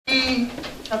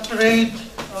chapter 8,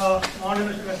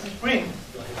 non-dimensional reference frame.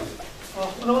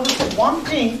 There was this one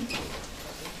thing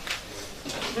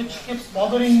which keeps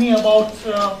bothering me about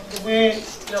the way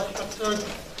we have structured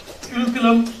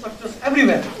curriculum structures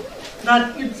everywhere.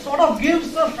 That it sort of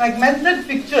gives a fragmented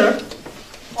picture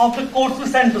of the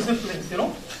courses and disciplines,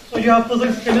 So you have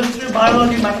physics, chemistry,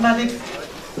 biology, mathematics.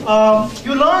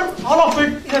 You learn all of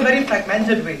it in a very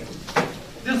fragmented way.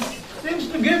 This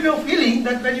seems to give you a feeling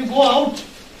that when you go out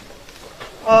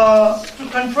to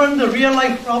confront the real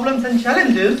life problems and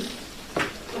challenges,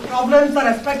 the problems are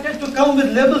expected to come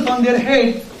with labels on their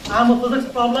head. I am a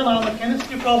physics problem, I am a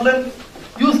chemistry problem,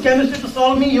 use chemistry to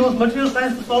solve me, use material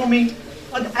science to solve me.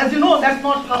 But as you know, that's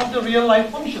not how the real life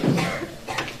functions.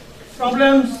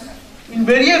 Problems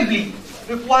invariably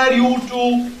require you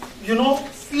to,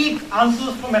 seek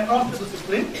answers from across the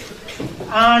discipline.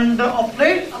 And of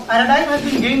late, a paradigm has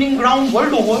been gaining ground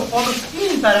world over called the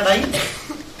STEAM paradigm,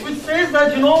 which says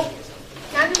that,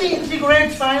 can we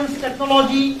integrate science,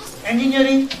 technology,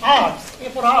 engineering, arts, A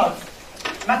for arts,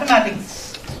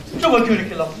 mathematics into a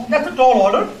curriculum? That's a tall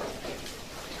order.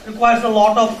 Requires a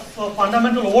lot of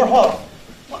fundamental overhaul.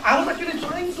 So I was actually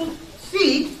trying to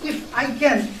see if I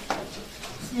can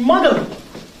smuggle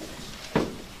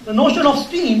the notion of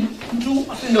STEAM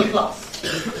into a single class.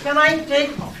 Can I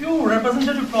take a few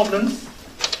representative problems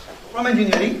from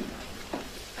engineering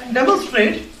and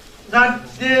demonstrate that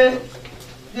they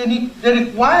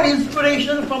require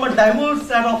inspiration from a diverse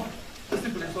set of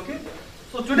disciplines, okay?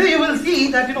 So today you will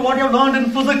see that what you have learned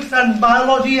in physics and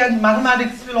biology and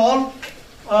mathematics will all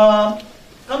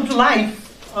come to life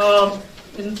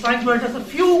in trying to address a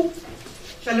few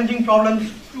challenging problems,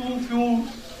 few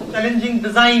challenging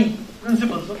design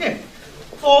principles, okay?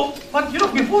 So, but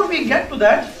before we get to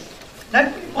that,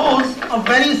 let me pose a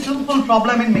very simple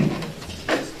problem in mechanics.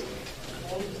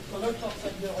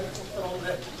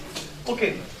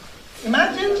 Okay,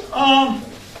 imagine a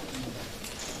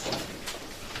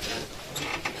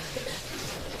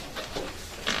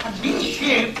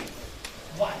D-shaped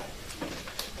wire,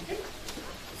 okay?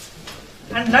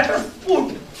 And let us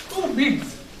put two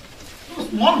beads, two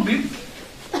small beads.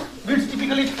 Beads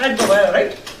typically thread the wire,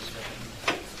 right?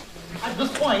 At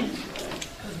this point,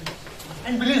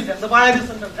 and release them. The wire is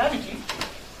under gravity.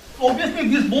 So obviously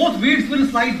these both beads will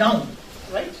slide down,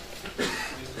 right?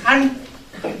 And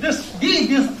this D,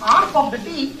 this arc of the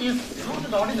D is not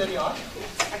an ordinary arc.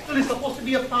 Actually supposed to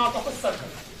be a part of a circle.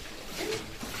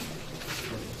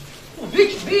 So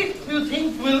which bead do you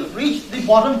think will reach the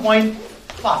bottom point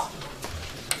faster?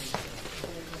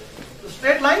 The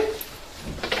straight line?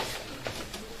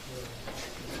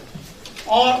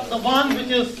 Or the one which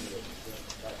is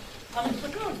the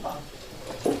curved path?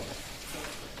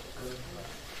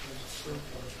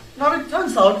 Now it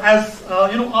turns out, as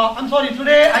I'm sorry,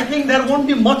 today I think there won't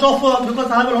be much of because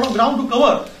I have a lot of ground to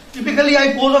cover. Typically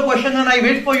I pose a question and I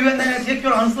wait for you and then I take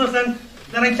your answers and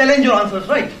then I challenge your answers,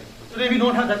 right? Today we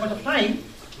don't have that much of time.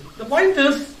 The point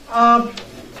is,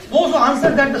 those who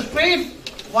answer that the straight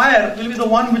wire will be the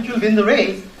one which will win the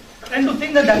race tend to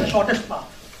think that that's the shortest path.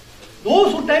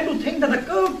 Those who tend to think that the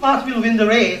curved path will win the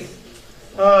race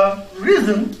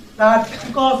reason that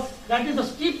because that is a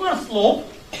steeper slope,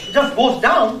 it just goes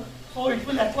down, so it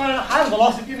will acquire a higher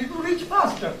velocity and it will reach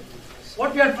faster.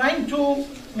 What we are trying to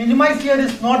minimize here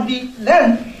is not the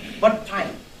length, but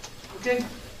time. Okay?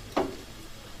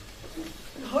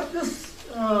 You heard this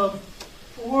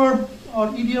word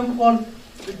or idiom called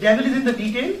the devil is in the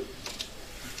detail?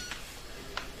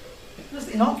 This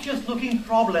innocuous looking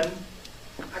problem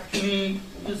actually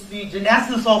is the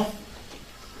genesis of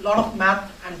a lot of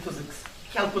math and physics.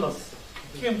 Calculus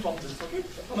came from this, okay?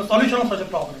 From a solution of such a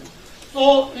problem.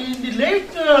 So in the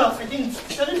late, I think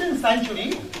 17th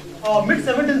century, or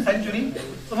mid-17th century,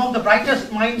 some of the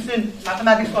brightest minds in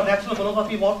mathematics or natural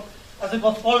philosophy, as it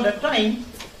was called at that time,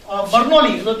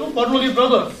 Bernoulli, the two Bernoulli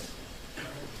brothers.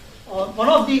 One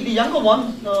of the younger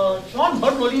ones, John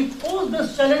Bernoulli, posed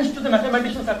this challenge to the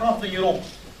mathematicians across the Europe.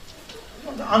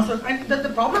 The answer, and the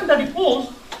problem that he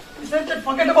posed, he said that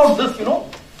forget about this,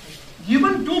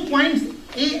 given 2 points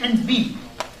A and B,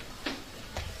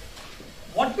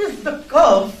 what is the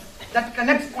curve that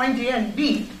connects point A and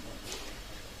B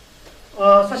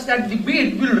such that the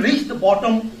bead will reach the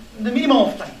bottom in the minimum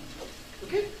of time?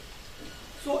 Okay?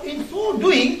 So in so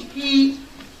doing, he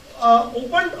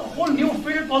opened a whole new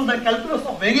field called the calculus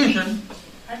of variation,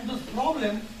 and this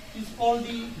problem is called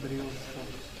the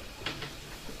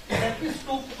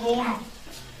Brechistochrone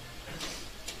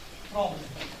problem.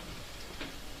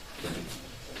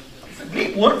 It's a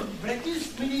Greek word,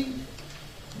 brechis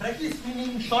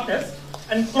meaning shortest,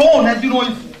 and chron, as you know,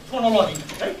 is chronology,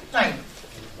 right? Time.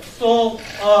 So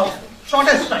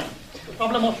shortest time. The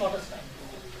problem of shortest time.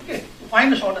 Okay, to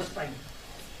find the shortest time.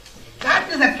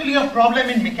 That is actually a problem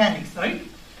in mechanics, right?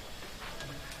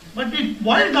 But it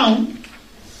boiled down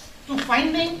to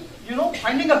finding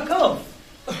a curve.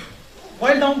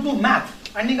 Boiled down to math,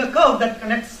 finding a curve that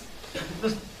connects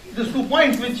these 2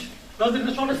 points, which does it in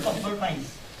the shortest possible time.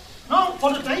 Now,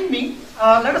 for the time being,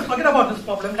 let us forget about this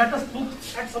problem. Let us look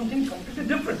at something completely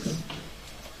different.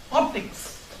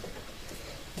 Optics.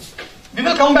 We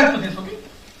will come back to this, okay?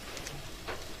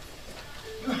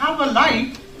 You have a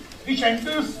light which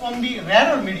enters from the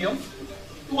rarer medium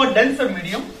to a denser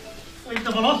medium. So if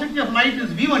the velocity of light is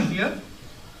v1 here,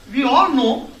 we all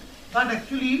know that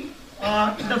actually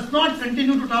it does not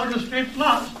continue to travel the straight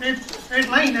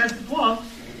line as it was,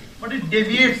 but it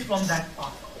deviates from that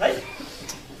path, right?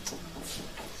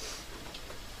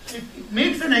 It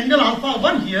makes an angle alpha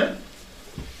 1 here,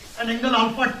 an angle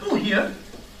alpha 2 here.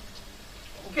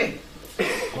 Okay.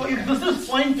 So if this is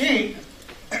point A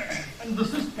and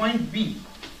this is point B,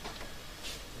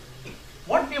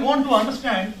 what we want to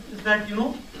understand is that,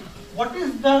 what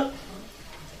is the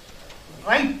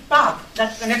right path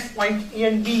that connects point A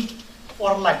and B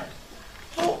for light.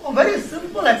 So a very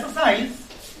simple exercise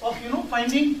of,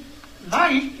 finding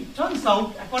light, it turns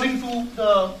out, according to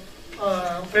the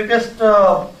greatest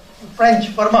French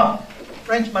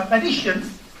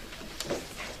mathematicians,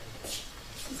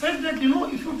 said that,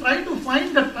 if you try to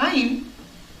find the time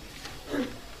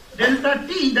delta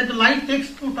t that the light takes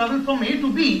to travel from A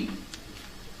to B,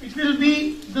 it will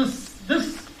be this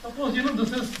suppose,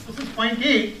 this is point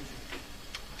A,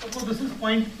 suppose this is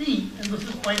point P and this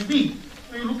is point B.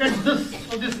 So you look at this,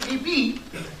 so this AP,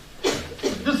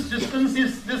 this distance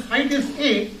is, this height is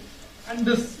A and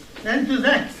this length is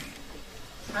X.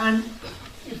 And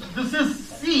if this is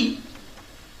C,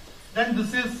 then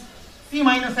this is C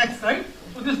minus X, right?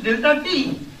 So this delta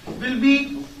T will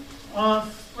be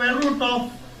square root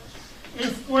of A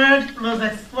squared plus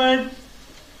X squared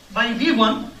by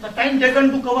V1, the time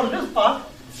taken to cover this path,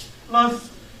 plus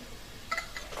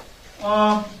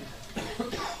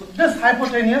this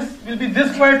hypotenuse will be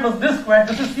this squared plus this squared.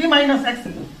 This is C minus X,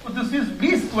 so this is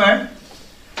V squared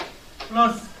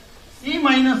plus C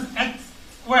minus X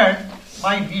squared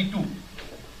by V2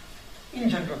 in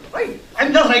general, right?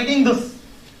 I'm just writing this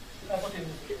hypotenuse.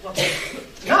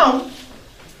 Now,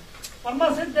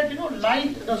 Verma said that,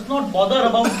 light does not bother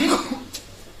about the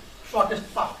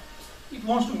shortest path. It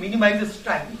wants to minimize its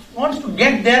time. It wants to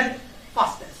get there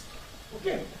fastest.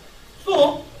 Okay.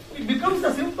 So, it becomes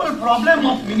a simple problem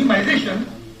of minimization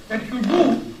that if you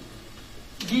do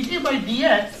dt by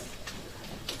dx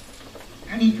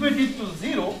and equate it to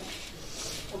 0,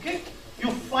 okay, you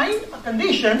find a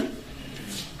condition.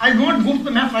 I will not go to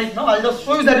the math right now. I'll just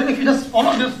show you that if you just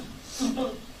follow this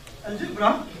simple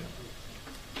algebra,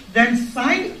 then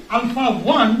sine alpha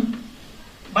 1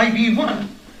 by v1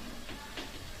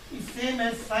 is same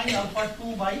as sine alpha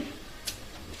 2 by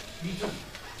v2.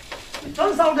 It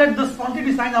turns out that this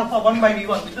quantity sine alpha 1 by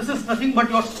v1, this is nothing but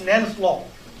your Snell's law.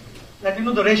 That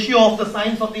the ratio of the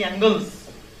sines of the angles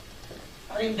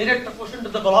are in direct proportion to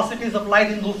the velocities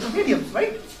applied in those two mediums,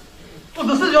 right? So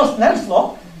this is your Snell's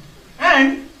law,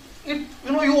 and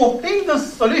you obtain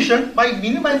this solution by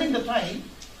minimizing the time,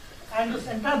 and this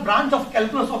entire branch of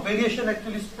calculus of variation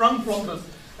actually sprung from this.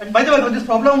 And by the way, this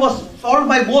problem was solved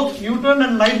by both Newton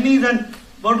and Leibniz and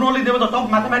Bernoulli. They were the top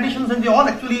mathematicians, and they all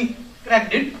actually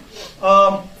cracked it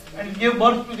and gave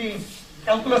birth to the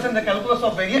calculus and the calculus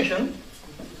of variation.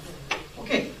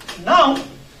 Okay, now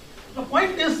the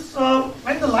point is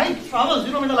when the light travels,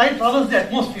 when the light travels the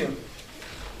atmosphere,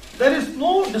 there is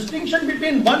no distinction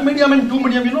between one medium and two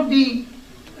medium. The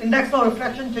index of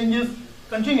refraction changes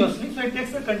continuously, so it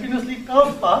takes a continuously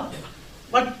curved path.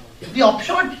 But the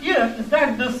upshot here is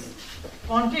that this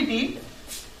quantity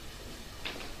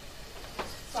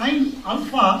sine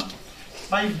alpha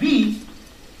by v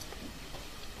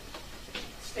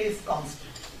stays constant.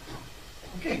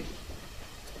 Okay.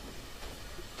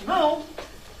 Now,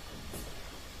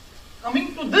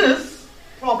 coming to this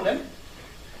problem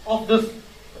of this,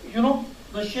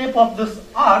 the shape of this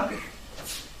arc.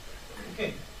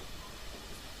 Okay.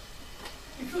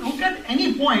 If you look at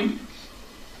any point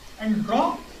and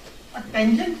draw a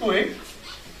tangent to it,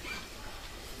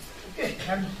 okay,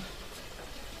 and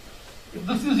if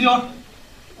this is your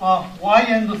y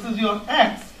and this is your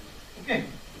x, okay,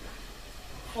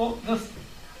 so this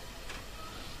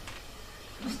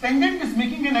tangent is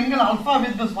making an angle alpha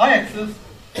with this y-axis,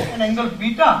 an angle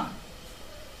beta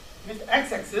with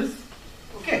x-axis,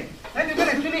 okay, then you can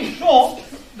actually show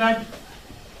that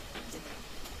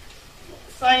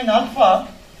sine alpha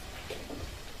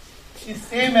is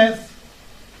same as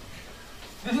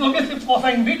This is obviously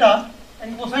cosine beta,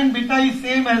 and cosine beta is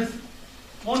same as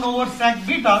 1 over sec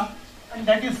beta, and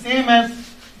that is same as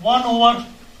 1 over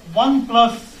 1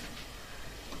 plus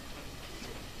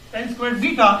tan squared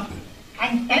beta,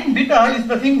 and tan beta is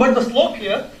nothing but the slope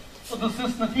here, so this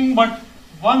is nothing but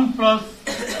 1 plus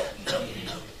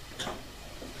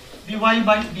dy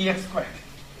by dx squared.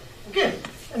 Okay,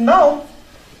 and now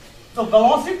the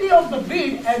velocity of the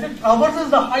bead as it traverses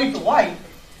the height y,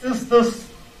 since this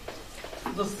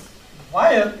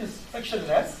wire is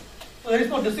frictionless, so there is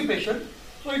no dissipation,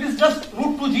 so it is just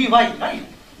root 2 gy, right?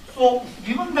 So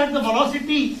given that the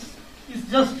velocity is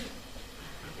just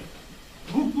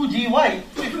root 2 gy,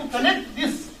 so if you connect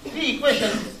these three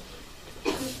equations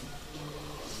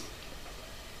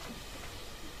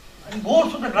and go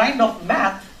through the grind of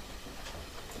math,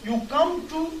 you come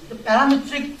to the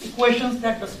parametric equations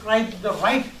that describe the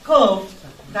right curve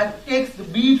that takes the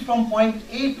bead from point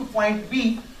A to point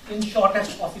B in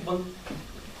shortest possible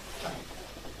time.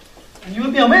 And you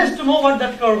will be amazed to know what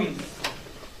that curve is.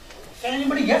 Can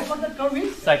anybody guess what that curve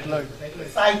is? Cycloid.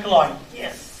 Cycloid,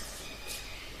 yes.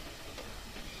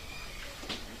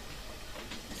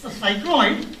 It's a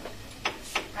cycloid,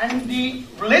 and the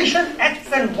relation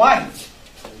x and y,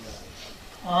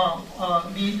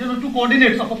 there are two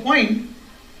coordinates of a point.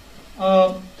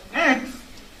 X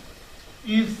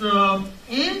is a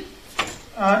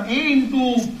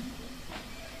into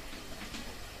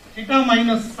theta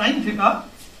minus sine theta,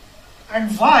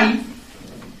 and y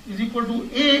is equal to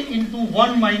a into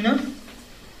 1 minus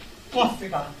cos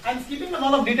theta. I am skipping a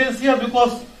lot of details here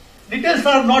because details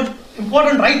are not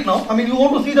important right now. I mean, you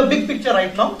want to see the big picture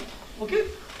right now, okay?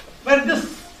 Where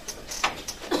this,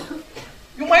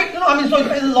 you might, I mean, so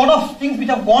there is a lot of things which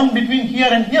have gone between here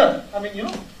and here. I mean,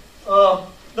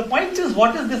 the point is,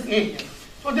 what is this A here?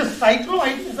 So this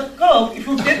cycloid is a curve. If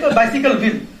you take a bicycle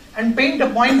wheel and paint a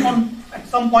point at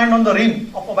some point on the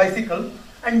rim of a bicycle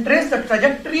and trace the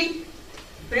trajectory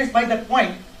traced by that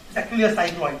point, it's actually a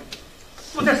cycloid.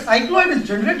 So that cycloid is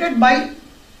generated by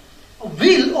a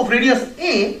wheel of radius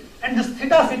A, and this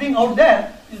theta sitting out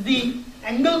there is the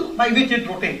angle by which it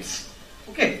rotates.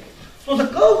 Okay. So the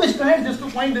curve which connects these 2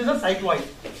 points is a cycloid.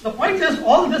 The point is,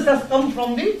 all this has come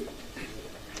from this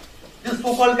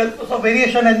so-called calculus of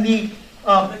variation and the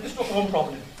Brechistochrome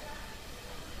problem.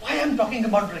 Why I am talking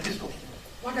about Brechistochrome?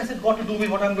 What has it got to do with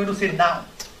what I am going to say now?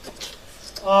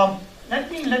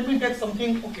 Let me take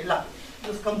something. Okay,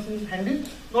 this comes in handy.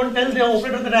 Don't tell the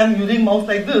operator that I am using mouse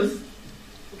like this.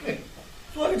 Okay,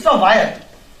 so it's a wire.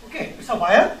 Okay, it's a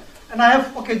wire, and I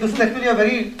have, okay, this is actually a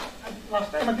very,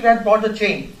 last time actually I had brought the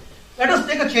chain. Let us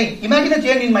take a chain. Imagine a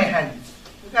chain in my hand.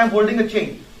 Okay, I am holding a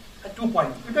chain at 2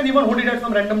 points. You can even hold it at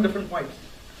some random different points.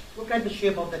 Look at the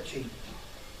shape of that chain.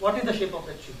 What is the shape of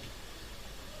that chain?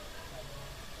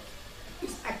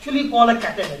 It's actually called a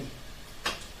catenary.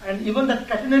 And even that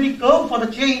catenary curve for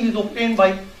the chain is obtained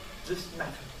by this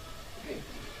method. Okay.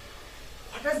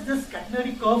 What has this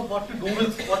catenary curve got to do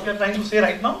with what we are trying to say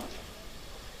right now?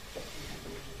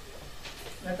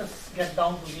 Let us get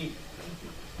down to the,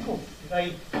 did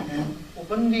I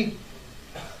open the,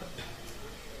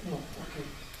 no, okay,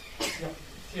 yeah,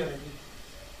 it's here, I think.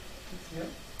 It's here.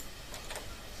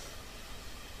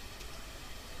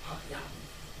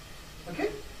 Yeah. Okay.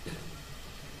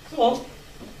 So,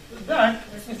 with that,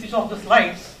 let me switch off the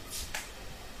slides.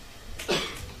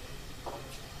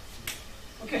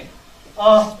 Okay.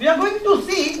 We are going to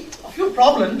see a few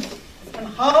problems and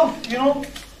how,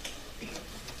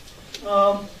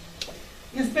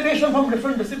 inspiration from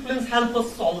different disciplines help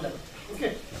us solve them.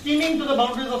 Okay. Teaming to the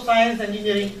boundaries of science,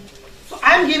 engineering. So,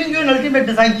 I am giving you an ultimate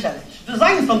design challenge.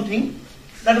 Design something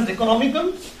that is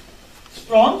economical,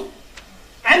 strong,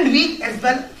 and weak as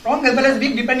well, strong as well as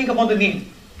weak depending upon the need.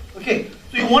 Okay,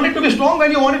 so you want it to be strong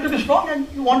when you want it to be strong, and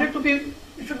you want it to be,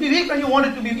 it should be weak when you want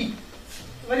it to be weak.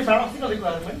 It's a very paradoxical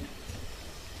requirement.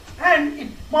 And it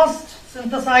must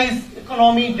synthesize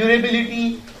economy,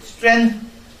 durability, strength.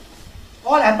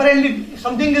 All apparently,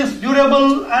 something is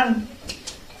durable and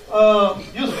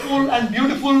useful and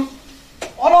beautiful.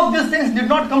 All of these things did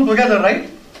not come together, right?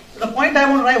 The point I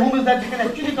want to drive home is that they can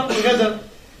actually come together.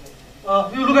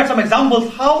 We will look at some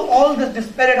examples, how all the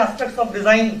disparate aspects of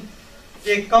design,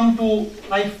 they come to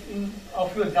life in a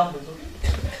few examples.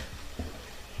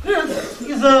 Okay? This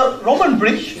is a Roman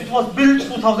bridge which was built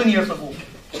 2000 years ago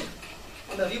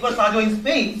on the River Tajo in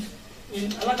Spain,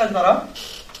 in Alcantara.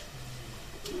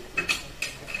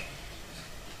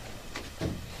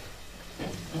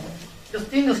 This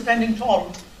thing is standing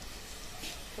tall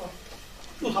for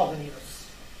 2000 years.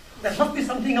 There must be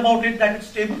something about it that it's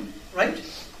stable, right?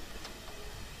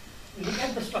 You look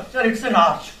at the structure, it's an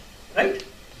arch, right?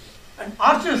 And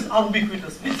arches are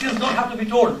ubiquitous, which is don't have to be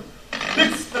told.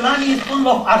 This Spillane is full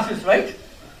of arches, right?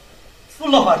 It's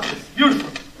full of arches. Beautiful.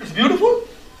 It's beautiful,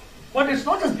 but it's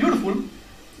not just beautiful,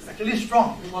 it's actually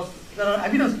strong, because there are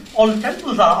evidence all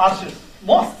temples are arches,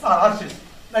 mosques are arches.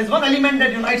 There is one element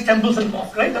that unites temples and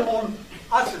mosques, right? They're all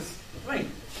arches, right?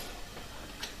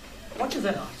 What is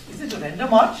an arch? Is it a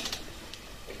random arch?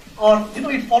 Or,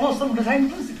 it follows some design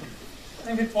principle.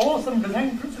 And if it follows some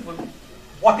design principle,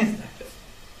 what is that?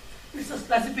 It's a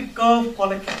specific curve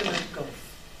called a catenary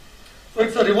curve. So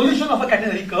it's a revolution of a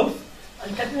catenary curve.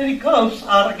 And catenary curves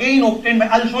are again obtained by,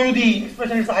 I'll show you the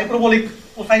expression, it's a hyperbolic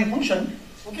cosine function.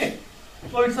 Okay.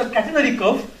 So it's a catenary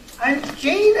curve. And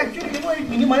chain actually, it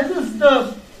minimizes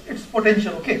its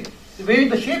potential. Okay. The way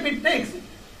the shape it takes,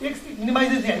 it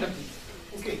minimizes the entropy.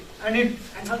 Okay. And it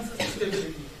enhances the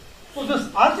stability. So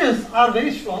these arches are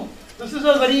very strong. This is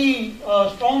a very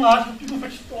strong arch, 52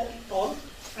 feet tall,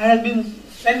 and has been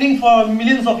standing for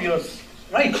millions of years,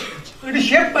 right? So it is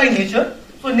shaped by nature.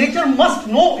 So nature must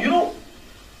know,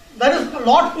 there is a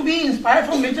lot to be inspired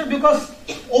from nature, because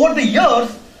over the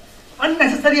years,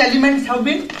 unnecessary elements have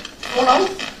been thrown out,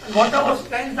 and whatever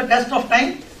stands the test of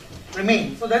time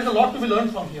remains. So there is a lot to be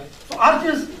learned from here. So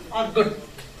arches are good.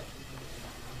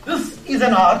 This is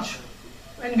an arch,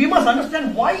 and we must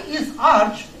understand why is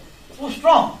arch so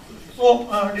strong. So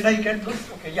did I get this?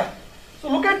 Okay, yeah. So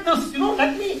look at this,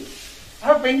 I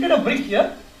have painted a brick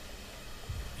here.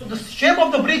 So the shape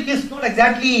of the brick is not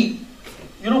exactly,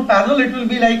 parallel. It will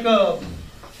be like a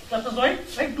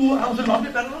trapezoid, right? Two halves will not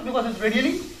be parallel because it's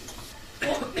radially.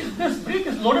 So if this brick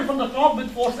is loaded from the top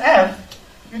with force F,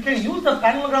 you can use the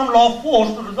parallelogram law of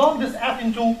force to resolve this F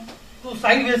into two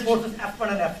sideways forces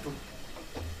F1 and F2.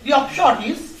 The upshot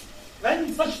is,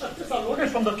 when such structures are loaded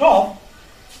from the top,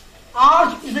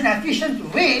 arch is an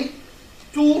efficient way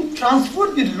to transfer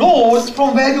the load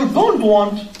from where you don't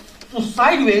want to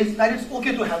sideways, that it's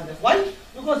okay to have them. Why?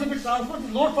 Because if it transfers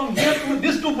the load from here to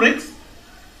these two bricks,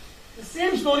 the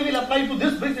same story will apply to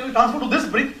this brick. They will transfer to this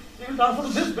brick, they will transfer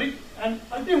to this brick, and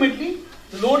ultimately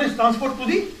the load is transferred to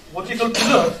the vertical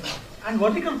pillars. And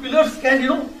vertical pillars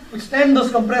can, withstand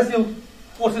those compressive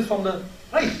forces from the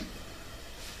right.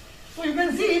 So you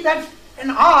can see that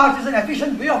an arch is an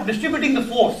efficient way of distributing the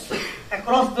force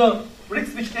across the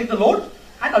bricks which take the load,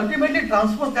 and ultimately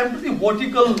transfers them to the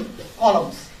vertical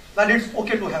columns, that it's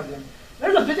okay to have them. There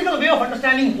is a physical way of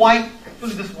understanding why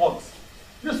actually this works.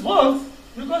 This works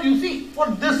because you see,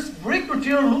 for this brick to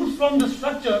tear loose from the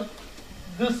structure,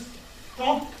 this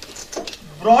top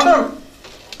broader,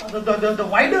 the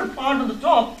wider part of the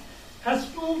top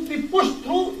has to be pushed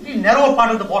through the narrower part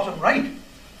of the bottom, right?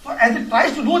 So as it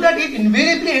tries to do that, it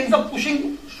invariably ends up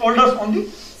pushing shoulders on the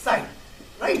side,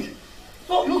 right?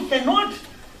 So you cannot,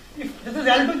 if this is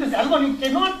L2, this is L1, you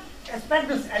cannot expect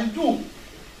this L2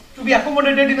 to be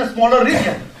accommodated in a smaller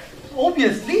region. So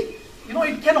obviously,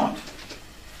 it cannot.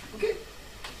 Okay?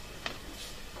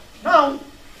 Now,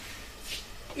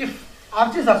 if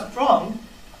arches are strong,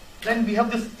 then we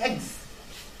have these eggs,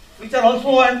 which is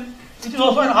also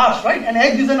an arch, right? An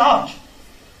egg is an arch.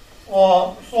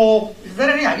 So is there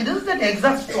any evidence that eggs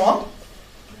are strong?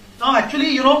 Now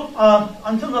actually,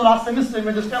 until the last semester,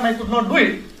 when this time I could not do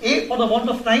it, A, for the want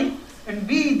of time, and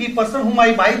B, the person whom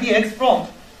I buy the eggs from,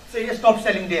 say, stop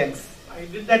selling the eggs. I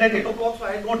did that at 8 o'clock, so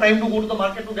I had no time to go to the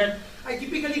market to get. I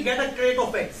typically get a crate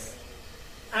of eggs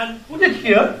and put it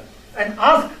here and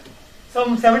ask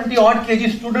some 70 odd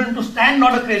kg student to stand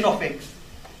on a crate of eggs.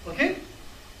 Okay?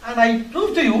 And I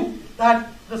prove to you that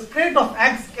this crate of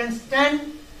eggs can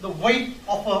stand the weight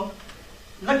of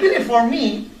a. Luckily for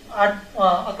me, a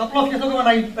couple of years ago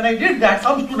when I did that,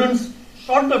 some students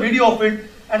shot the video of it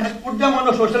and had put them on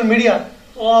the social media.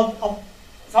 So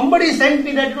somebody sent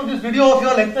me that this video of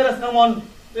your lecture has come on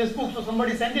Facebook. So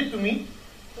somebody sent it to me.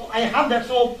 So I have that.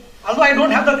 So although I don't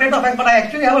have the crate of eggs, but I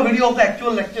actually have a video of the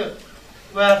actual lecture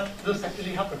where this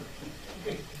actually happened.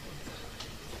 Okay.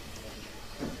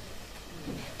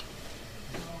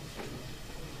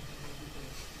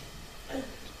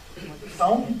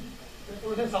 Sound.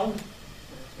 What is sound?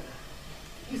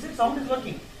 He said sound is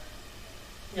working.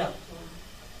 Yeah.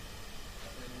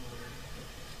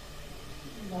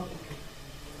 Not okay.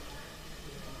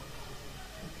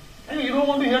 Anyway, you don't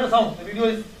want to hear the sound. The video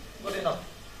is good enough.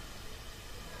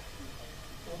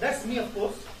 So that's me, of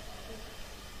course.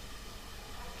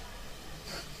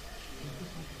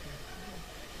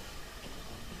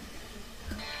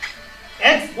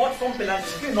 Eggs bought from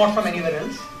Pilates, okay, not from anywhere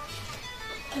else.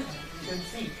 You can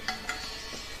see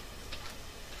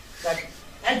that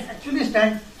eggs actually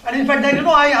stand. And in fact,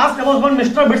 I asked about one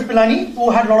Mr. Bitspilani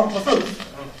who had a lot of muscles.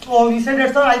 So he said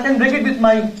that, sir, I can break it with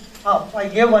my arm. So I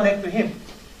gave one egg to him.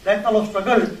 That fellow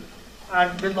struggled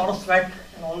and with a lot of sweat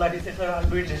and all that. He said, sir, I'll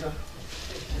do it later.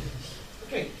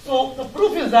 Okay, so the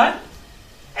proof is that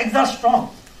eggs are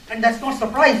strong. And that's not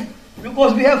surprise,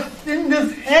 because we have seen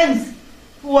these hens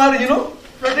who are,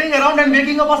 fluttering around and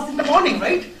waking up us in the morning,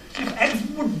 right? If eggs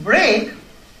would break,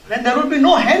 then there would be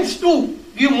no hens to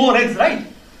give more eggs, right?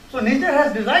 So nature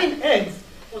has designed eggs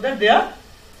so that they are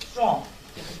strong.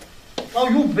 Now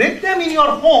you break them in your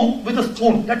home with a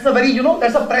spoon. That's a very,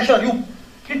 that's a pressure. You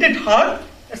hit it hard.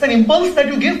 That's an impulse that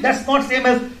you give. That's not same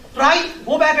as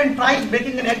go back and try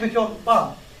breaking an egg with your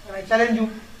palm. And I challenge you,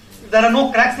 if there are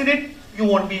no cracks in it, you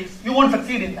won't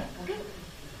succeed in that. Okay?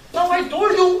 Now I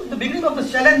told you in the beginning of the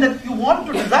challenge that you want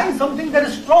to design something that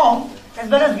is strong as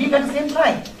well as weak at the same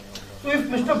time. So if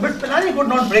Mr. Bitpilani could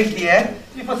not break the egg,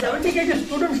 if a 70 kg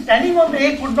student standing on the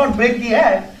egg could not break the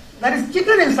egg, there is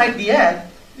chicken inside the egg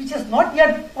which has not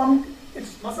yet pumped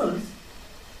its muscles,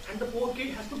 and the poor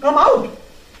kid has to come out.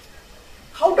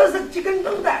 How does the chicken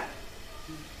do that?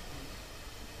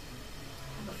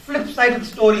 The flip side of the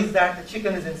story is that the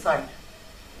chicken is inside.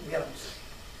 We are outside.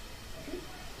 Okay?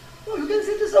 So you can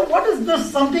see this, what is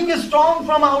this? Something is strong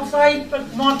from outside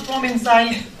but not from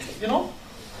inside.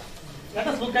 Let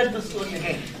us look at this story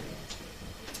again.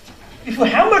 If you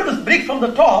hammer this brick from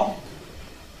the top,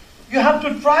 you have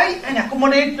to try and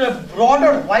accommodate the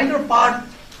broader, wider part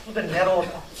to the narrower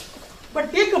part.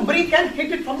 But take a brick and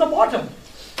hit it from the bottom.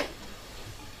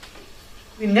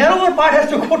 The narrower part has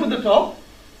to go to the top.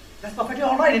 That's perfectly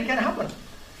alright, it can happen.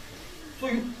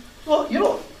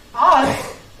 So ours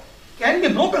can be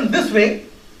broken this way,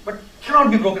 but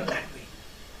cannot be broken that way.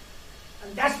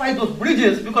 And that's why those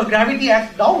bridges, because gravity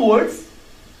acts downwards,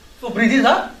 so bridges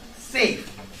are safe.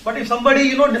 But if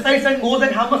somebody, decides and goes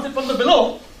and hammers it from the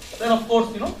below, then of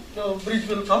course, the bridge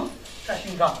will come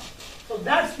crashing down. So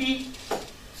that's the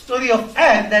story of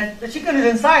egg, that the chicken is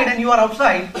inside and you are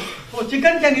outside. So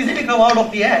chicken can easily come out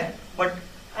of the egg,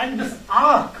 and this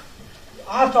arc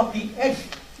of the egg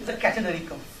is a catenary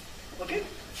curve. Okay?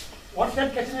 What's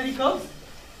that catenary curve?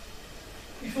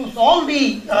 If you solve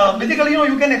the, basically,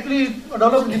 you can actually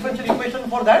develop a differential equation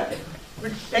for that.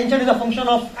 Which tension is a function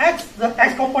of x. The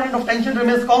x component of tension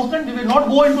remains constant. We will not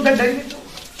go into that derivation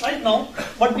right now.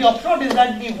 But the upshot is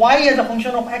that the y as a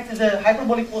function of x is a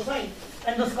hyperbolic cosine.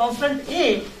 And this constant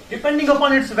a, depending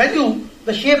upon its value,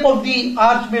 the shape of the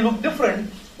arch may look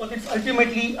different, but it's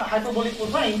ultimately a hyperbolic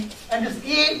cosine. And this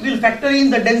a will factor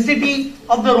in the density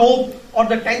of the rope or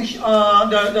the tension,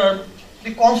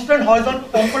 the constant horizontal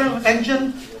component of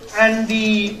tension and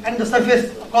the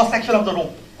surface cross section of the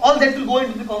rope. All that will go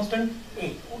into the constant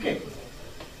a. Okay.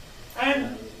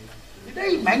 And did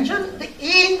I mention the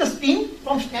a in the steam?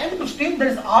 From stem to steam there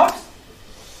is arcs.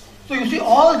 So you see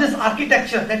all this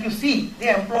architecture that you see, they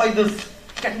employ this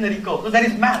catenary curve. So there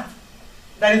is math,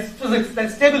 there is physics, there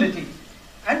is stability,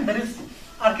 and there is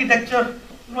architecture.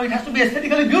 It has to be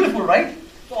aesthetically beautiful, right?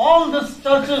 So all these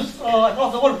churches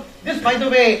across the world. This, by the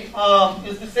way,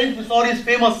 is the Saint Missouri's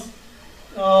famous,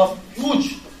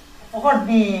 huge.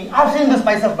 I've seen this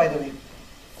myself, by the way.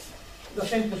 The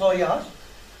Saint Missouri Arch.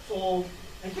 So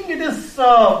I think it is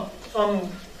some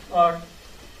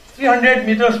 300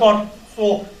 meters or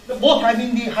so. Both,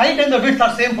 the height and the width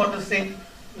are same for the Saint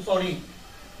Missouri.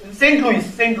 In St.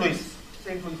 Louis,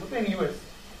 okay, in US.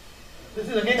 This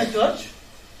is again a church.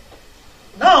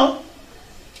 Now,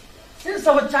 since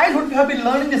our childhood we have been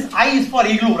learning this I is for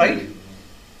igloo, right?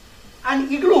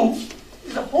 And igloo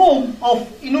is a home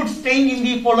of Inuits staying in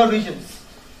the polar regions.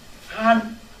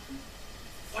 And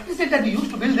what is it that they used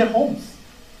to build their homes?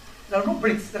 There are no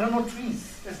bricks, there are no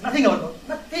trees, there's nothing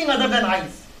other than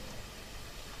ice.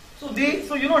 So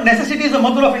necessity is the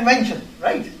mother of invention,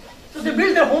 right? So they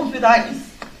build their homes with ice,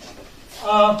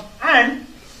 and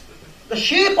the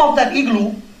shape of that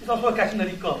igloo is also a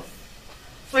catenary curve.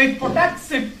 So it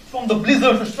protects it from the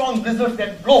blizzards, the strong blizzards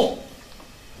that blow.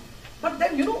 But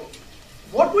then,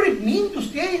 what would it mean to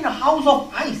stay in a house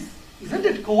of ice? Isn't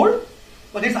it cold?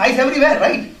 But there's ice everywhere,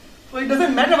 right? So it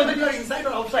doesn't matter whether you are inside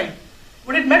or outside.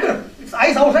 Would it matter? It's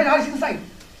ice outside, ice inside.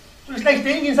 So it's like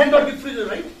staying inside your big freezer,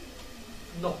 right?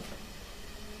 No.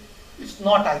 It's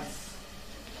not ice.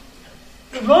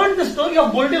 You learned the story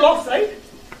of Goldilocks, right?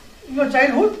 In your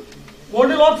childhood.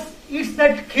 Goldilocks eats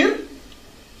that kheer,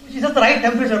 which is at the right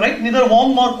temperature, right? Neither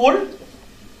warm nor cold.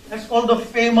 That's called the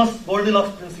famous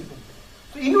Goldilocks principle.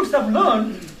 So Inuits have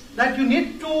learned that you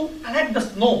need to collect the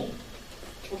snow,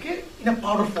 okay, in a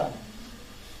powder form.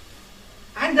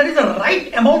 And there is a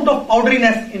right amount of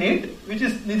powderiness in it, which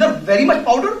is neither very much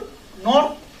powder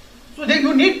nor. So then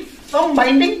you need some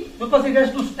binding because it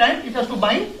has to stand, it has to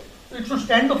bind, so it should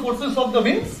stand the forces of the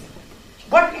winds.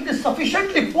 But it is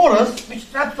sufficiently porous, which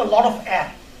traps a lot of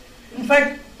air. In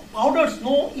fact, powdered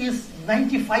snow is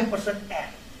 95% air,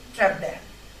 trapped air.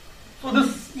 So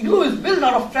this igloo is built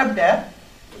out of trapped air,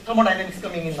 thermodynamics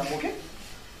coming in now, okay?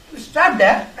 It's trapped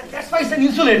air, and that's why it's an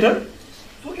insulator.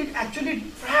 So it actually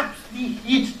traps the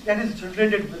heat that is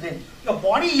generated within. Your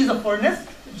body is a furnace,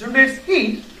 it generates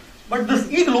heat, but this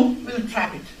igloo will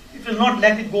trap it. It will not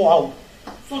let it go out.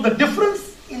 So the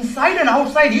difference inside and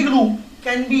outside igloo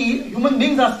can be, human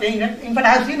beings are staying there. In fact, I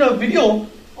have seen a video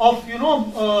of,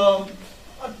 a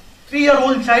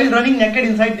 3-year-old child running naked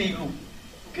inside the igloo.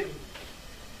 Okay?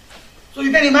 So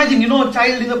you can imagine, a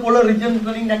child in the polar region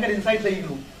running naked inside the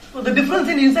igloo. So the difference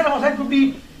in inside and outside could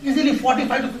be easily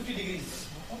 45 to 50 degrees.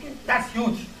 Okay? That's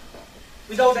huge.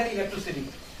 Without any electricity.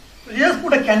 So you just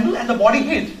put a candle and the body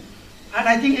heat. And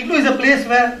I think igloo is a place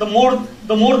where the more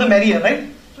the merrier, right?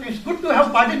 So it's good to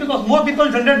have party because more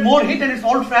people generate more heat and it's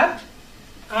all trapped.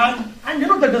 And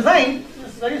the design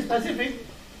is very specific.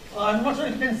 I'm not sure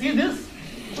if you can see this.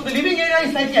 So the living area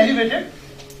is slightly elevated.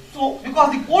 So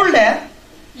because the cold air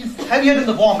is heavier than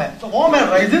the warm air. So warm air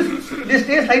rises, they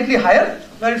stay slightly higher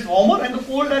where it's warmer, and the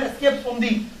cold air escapes from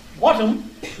the bottom.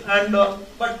 And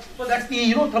so that's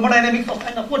the thermodynamics of,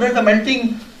 and of course there's a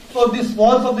melting. So these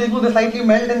walls of the igloo, they slightly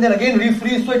melt and then again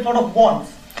refreeze, so it sort of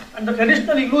bonds. And the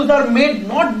traditional igloos are made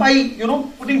not by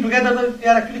putting together, they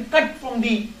are actually cut from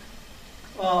the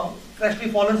freshly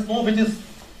fallen snow, which is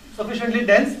sufficiently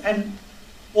dense and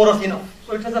porous enough.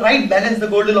 So it has the right balance, the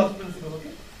Goldilocks principle.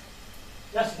 Okay,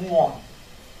 let's move on.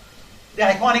 The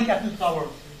iconic Eiffel Tower.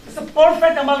 It's a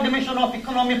perfect amalgamation of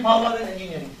economy, power, and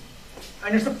engineering,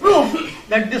 and it's a proof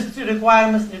that these three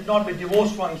requirements need not be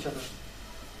divorced from each other.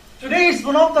 Today, it's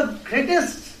one of the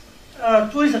greatest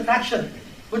tourist attraction.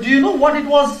 But do you know what it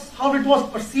was? How it was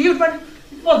perceived? When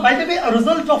it was, by the way, a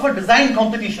result of a design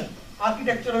competition,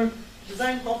 architectural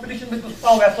design competition with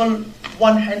Gustav Eiffel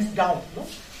won hands down.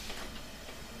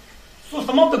 So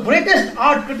some of the greatest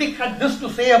art critics had this to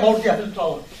say about the Eiffel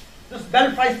Tower. This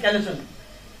belfry skeleton.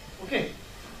 Okay.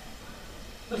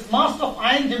 This mast of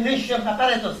iron gymnasium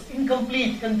apparatus,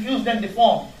 incomplete, confused and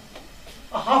deformed.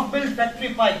 A half-built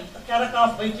factory pipe, a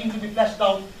carapace waiting to be fleshed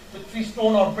out with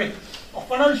freestone or brick, a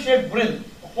funnel-shaped grill,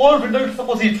 a hole-riddled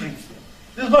suppository.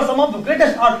 These were some of the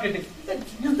greatest art critics. He said,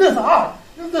 is this art?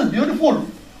 Is this beautiful?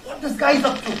 What this guy is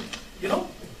up to?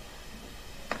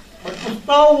 But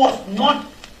Gustav was not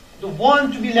the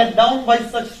one to be let down by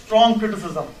such strong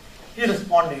criticism. He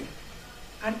responded.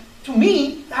 And to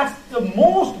me, that's the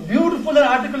most beautiful and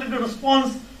articulated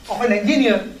response of an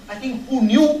engineer, I think, who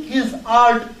knew his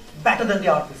art better than the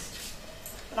artist.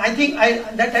 And I think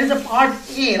that is a part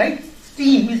A, right?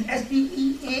 Steam is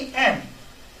S-T-E-A-M.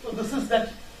 So this is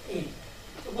that A.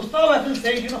 So Gustav Eiffel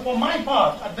said, for my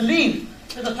part, I believe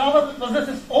that the tower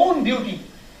possesses its own beauty.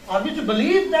 Are we to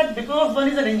believe that because one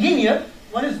is an engineer,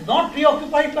 one is not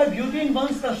preoccupied by beauty in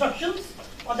one's constructions,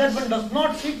 or that one does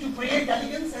not seek to create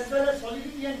elegance as well as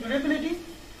solidity and durability?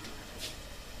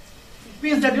 It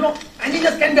means that,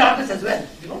 engineers can be artists as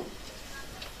well,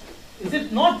 Is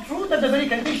it not true that the very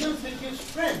conditions which give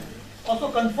strength also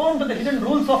conform to the hidden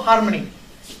rules of harmony?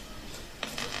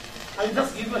 I'll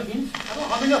just give you a hint. I don't know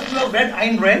how many of you have read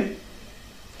Ayn Rand,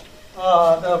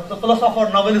 the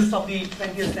philosopher, novelist of the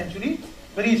 20th century.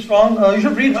 Very strong. You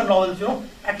should read her novels,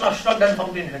 Atlas Shrugged and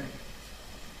Fountainhead.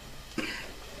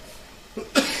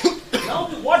 Now,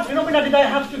 to what phenomena did I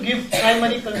have to give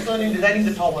primary concern in designing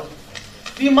the tower?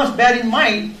 We must bear in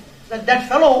mind that that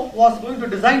fellow was going to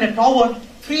design a tower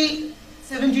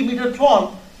 370 meter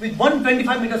tall with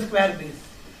 125 meter square base.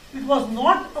 It was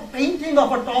not a painting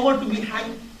of a tower to be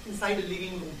hanged inside a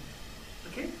living room.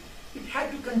 Okay? It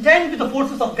had to contend with the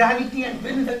forces of gravity and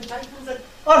winds and typhoons and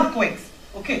earthquakes.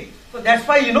 Okay? So that's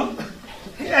why,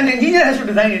 an engineer has to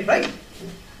design it, right?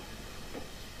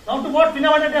 Now, to what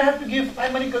phenomena did I have to give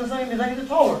primary concern in designing the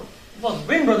tower? It was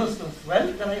wind resistance.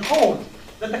 Well, then I hold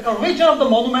that the curvature of the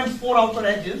monument's four outer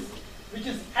edges, which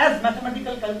is as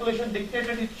mathematical calculation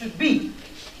dictated it should be,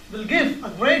 will give a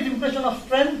great impression of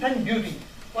strength and beauty,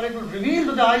 for it will reveal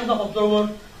to the eyes of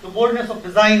observer the boldness of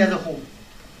design as a whole.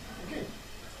 Okay.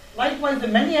 Likewise, the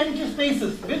many empty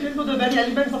spaces built into the very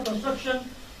elements of construction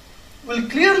will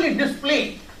clearly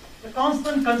display the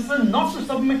constant concern not to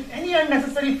submit any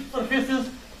unnecessary surfaces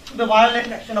to the violent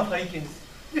action of hurricanes.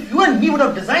 If you and me would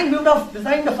have designed, we would have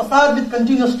designed a facade with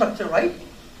continuous structure, right?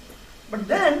 But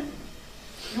then,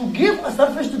 you give a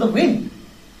surface to the wind,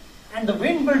 and the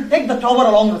wind will take the tower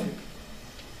along with it.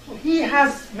 So he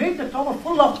has made the tower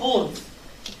full of holes.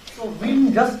 So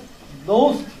wind just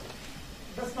blows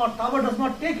through. Tower does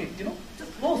not take it,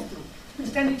 just blows through. It's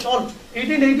standing tall,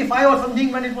 1885 or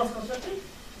something when it was constructed.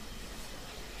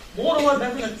 Moreover,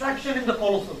 there is an attraction in the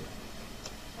colossal.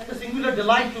 and a singular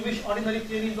delight to which ordinary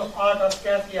theories of art are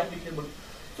scarcely applicable.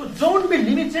 So don't be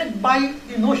limited by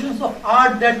the notions of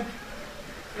art that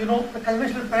the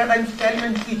conventional paradigms tell you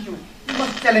and teach you. You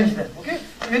must challenge them, okay?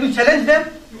 And when you challenge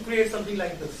them, you create something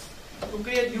like this. You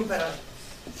create new paradigms.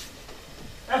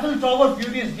 Eiffel Tower's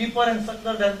beauty is deeper and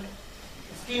subtler than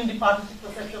esteemed artistic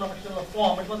perception of external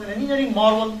form. It was an engineering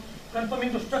marvel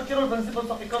conforming to structural principles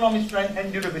of economic strength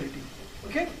and durability.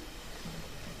 Okay?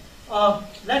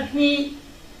 Let me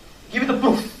give you the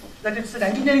proof that it's an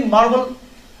engineering marvel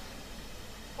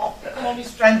of economic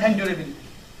strength and durability.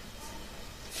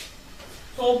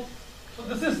 So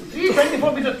this is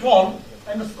 324 meter tall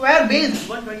and the square base is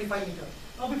 125 meter.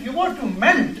 Now if you were to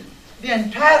melt the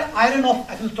entire iron of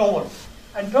Eiffel Tower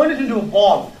and turn it into a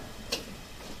ball,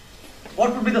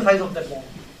 what would be the size of that ball?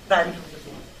 Diameter of the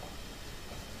ball.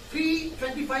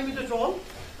 325 meter tall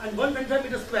and 125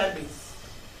 meter square base.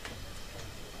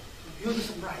 You'll be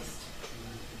surprised.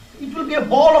 It will be a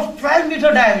ball of 12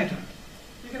 meter diameter.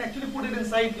 You can actually put it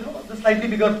inside, the slightly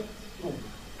bigger room.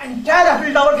 Entire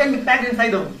Eiffel Tower can be packed inside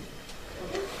the room.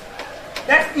 Okay?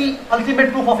 That's the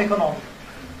ultimate proof of economy.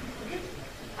 Okay?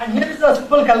 And here is a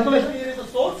simple calculation. Here is the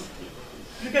source.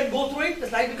 You can go through it. The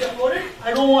slide will be uploaded.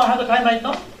 I don't have the time right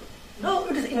now. No,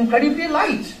 it is incredibly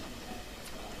light.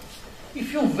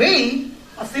 If you weigh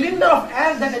a cylinder of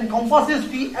air that encompasses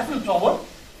the Eiffel Tower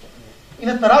in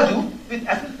a taraju with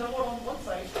Eiffel Tower on one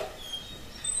side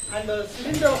and a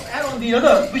cylinder of air on the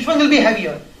other, which one will be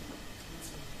heavier?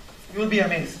 You will be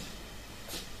amazed.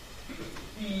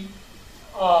 The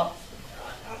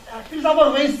Eiffel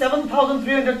Tower weighs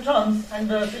 7,300 tons and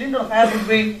the cylinder of air will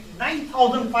weigh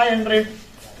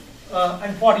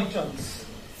 9,540 tons.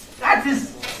 That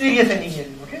is serious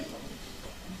engineering, okay?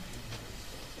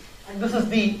 And this is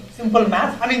the simple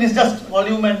math. I mean, it's just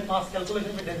volume and mass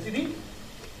calculation with density.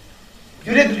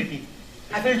 Durability.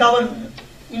 Eiffel Tower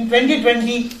in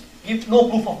 2020 gives no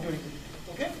proof of durability,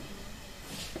 okay?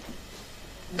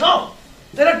 Now,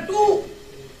 there are two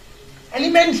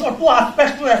elements or two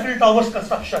aspects to Eiffel Tower's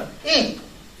construction. A,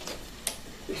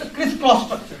 it's a crisscross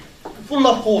structure, full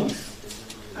of holes.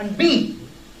 And B,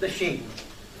 the shape.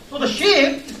 So the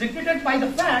shape is dictated by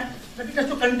the fact that it has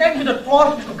to contend with the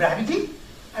torque due to gravity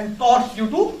and torque due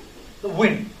to the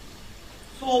wind.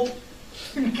 So,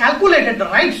 we calculated the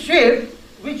right shape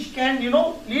which can,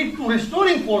 lead to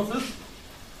restoring forces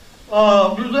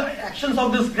due to the actions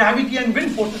of this gravity and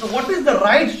wind forces. So what is the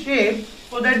right shape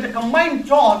so that the combined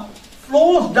torque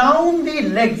flows down the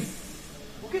legs?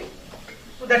 Okay.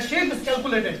 So that shape is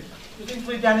calculated using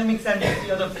fluid dynamics and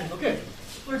the other things. Okay.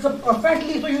 So it's a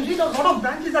perfectly. So you see, a lot of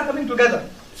branches are coming together.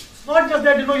 It's not just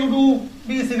that you do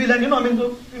be civil and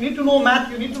so you need to know math,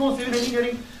 you need to know civil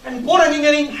engineering, and core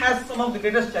engineering has some of the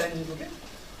greatest challenges. Okay.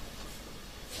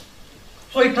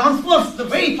 So it transfers the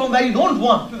weight from where you don't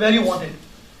want to where you want it.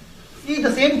 See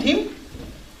the same thing,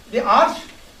 the arch,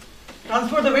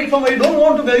 transfer the weight from where you don't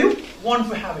want to where you want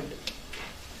to have it.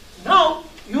 Now,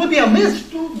 you will be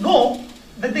amazed to know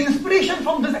that the inspiration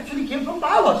from this actually came from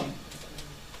biology.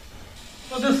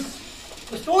 So the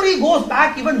story goes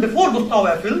back even before Gustav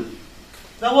Eiffel.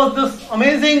 There was this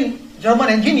amazing German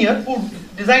engineer who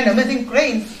designed amazing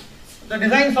cranes. The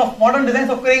modern designs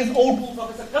of cranes owed to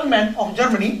Professor Kellman of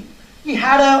Germany. He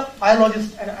had a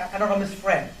biologist and anatomist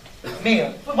friend,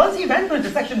 Mayer. So once he went to the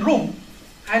dissection room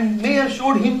and Mayer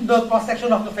showed him the cross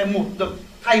section of the femur, the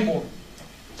thigh bone.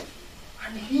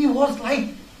 And he was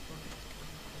like,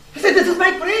 he said, "This is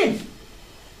my crane." He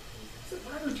said,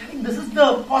 "What are you telling? This is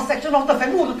the cross section of the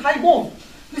femur, the thigh bone."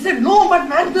 He said, "No, but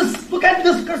man, look at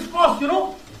this crisscross,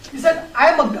 He said,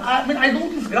 I do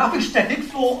this graphic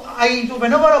statics, so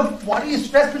whenever a body is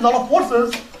stressed with a lot of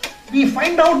forces, we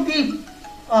find out the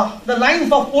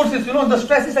lines of forces, the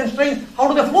stresses and strains, how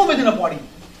do they flow within a body?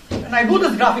 And I do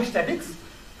this graphic statics,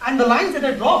 and the lines that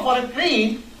I draw for a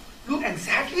crane look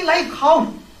exactly like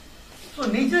how. So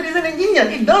nature is an engineer,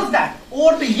 it does that.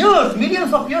 Over the years,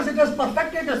 millions of years, it has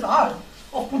perfected this art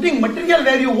of putting material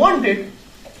where you want it,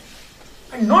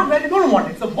 and not where you don't want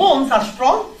it. So bones are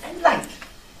strong and light.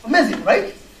 Amazing,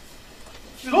 right?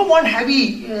 You don't want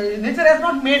heavy, nature has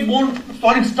not made bone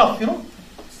solid stuff,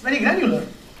 It's very granular.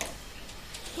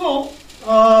 So,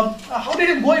 how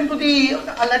did it go into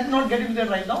let me not get into that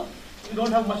right now. We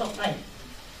don't have much of time.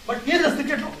 But here's the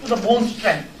secret to the bone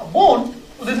strength. A bone,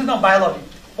 so this is now biology.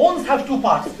 Bones have two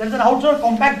parts. There is an outer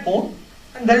compact bone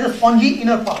and there is a spongy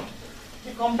inner part.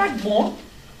 The compact bone,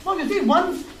 now you see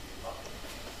one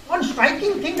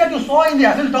striking thing that you saw in the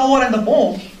Eiffel Tower and the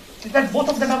bone is that both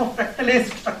of them have a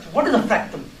fractal-esque structure. What is a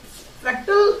fractal?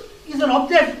 Fractal is an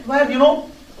object where,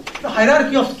 the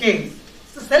hierarchy of scales.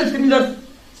 It's a self-similar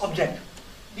object.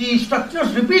 the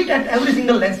structures repeat at every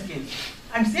single length scale.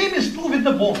 And same is true with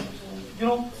the bone. You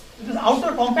know, this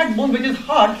outer compact bone which is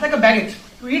hard, it's like a baguette.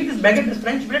 You eat this baguette, this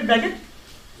French bread baguette,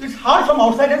 it's hard from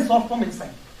outside and soft from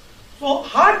inside. So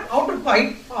hard outer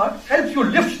part helps you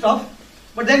lift stuff,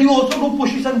 but then you also do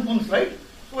pushes and pulls, right?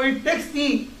 So it takes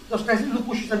the stresses to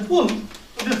pushes and pulls.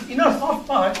 So this inner soft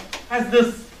part has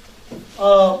this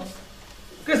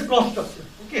crisscross structure,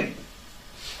 okay?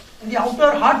 And the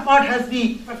outer hard part has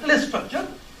the fractalized structure.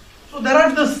 So there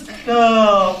are this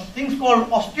things called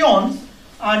osteons,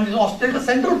 and there is a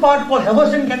central part called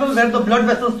Haversian canal where the blood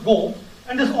vessels go.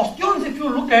 And these osteons, if you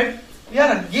look at, they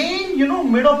are again, you know,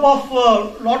 made up of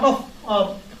a lot of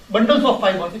bundles of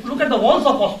fibers. If you look at the walls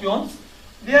of osteons,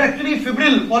 they are actually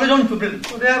fibril, collagen fibril.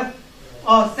 So they are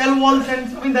cell walls,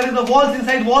 and I mean there is a walls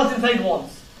inside walls inside walls.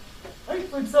 Right?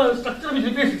 So it's a structure which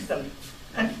repeats itself.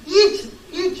 And each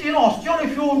you know osteon,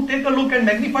 if you take a look and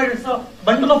magnify it, it's a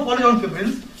bundle of collagen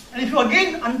fibrils. And if you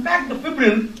again unpack the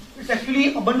fibril, it's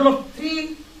actually a bundle of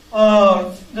three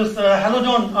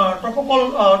halogen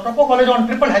tropocollagen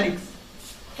triple helix.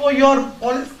 So your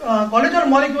collagen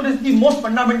molecule is the most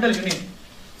fundamental unit.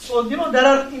 So you know there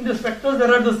are in the specters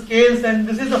there are the scales, and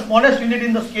this is the smallest unit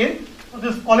in the scale. So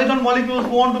this collagen molecules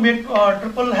go on to make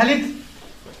triple helix.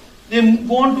 They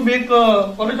go on to make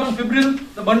collagen fibril.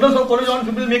 The bundles of collagen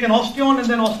fibril make an osteon, and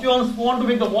then osteons go on to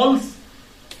make the walls.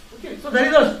 Okay, so there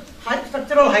is a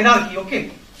structural hierarchy.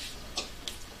 Okay.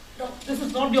 Now, this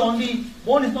is not the only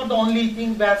bone is not the only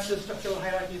thing where the structural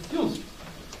hierarchy is used.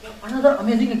 Another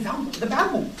amazing example: the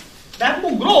bamboo.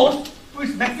 Bamboo grows to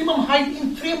its maximum height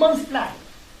in 3 months flat.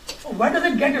 So where does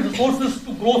it get its resources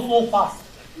to grow so fast?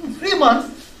 In 3 months,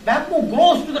 bamboo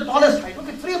grows to the tallest height.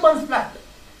 Okay, 3 months flat.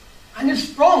 And it's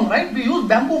strong, right? We use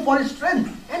bamboo for its strength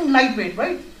and lightweight,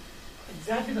 right?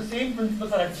 Exactly the same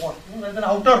principles are at work. There's an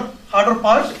outer, harder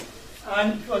part,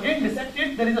 and if you again dissect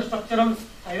it, there is a structural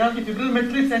hierarchy, fibril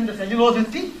matrix, and the cellulose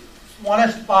is the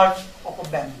smallest part of a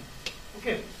bamboo.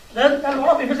 Okay, there are a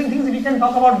lot of interesting things we can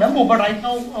talk about bamboo, but right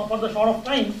now, for the short of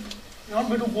time, we're not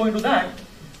going to go into that.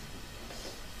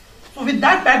 So with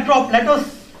that backdrop, let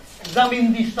us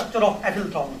examine the structure of Eiffel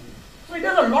Tower. So it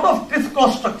has a lot of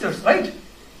crisscross structures, right?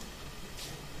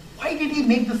 Why did he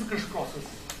make these crisscrosses?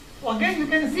 So again, you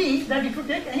can see that if you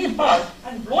take any part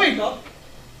and blow it up,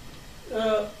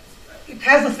 it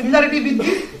has a similarity with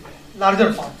the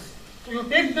larger parts. So you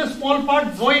take this small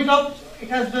part, blow it up, it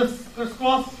has this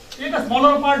crisscross. Take a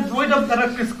smaller part, blow it up, there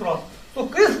are crisscross. So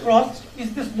crisscross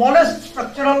is the smallest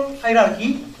structural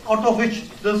hierarchy out of which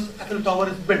this Eiffel Tower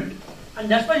is built. And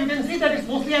that's why you can see that it's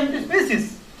mostly empty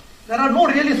spaces. There are no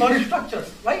really solid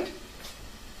structures, right?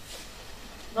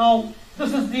 Now,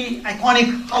 this is the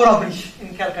iconic Howrah Bridge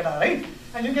in Calcutta, right?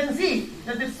 And you can see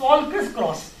that it's all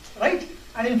crisscross, right?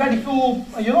 And in fact, if you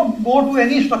go to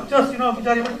any structures, which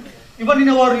are even in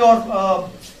your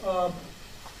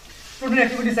student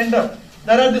activity center,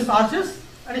 there are these arches,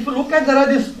 and if you look at, there are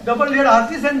these double-layered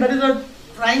arches, and there is a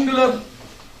triangular.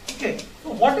 Okay,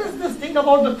 so what is this thing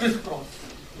about the crisscross?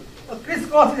 The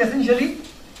crisscross is essentially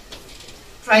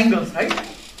triangles, right?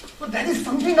 So there is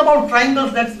something about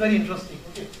triangles that's very interesting.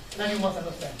 Okay, now you must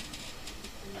understand.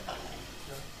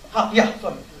 Yeah,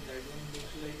 sorry.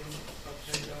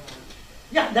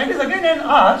 Yeah, that is again an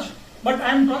arch, but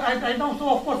right now, so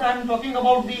of course I am talking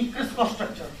about the crisscross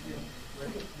structure.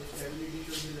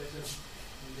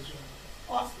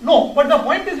 No, but the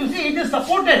point is, you see, it is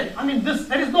supported. I mean,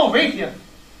 there is no weight here.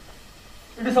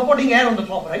 It is supporting air on the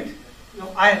top, right?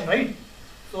 Iron, right?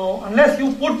 So unless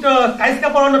you put a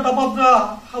skyscraper on the top of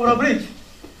the Howrah Bridge,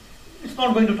 it's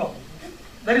not going to top. Okay?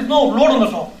 There is no load on the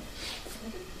top.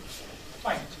 Okay?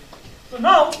 Fine. So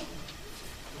now,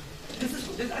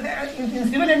 in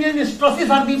civil engineering, trusses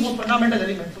are the most fundamental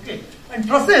elements. Okay, and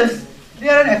trusses, they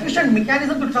are an efficient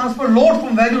mechanism to transfer load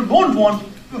from where you don't want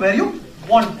to where you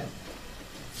want them.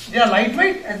 They are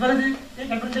lightweight as well as they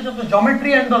take advantage of the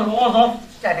geometry and the laws of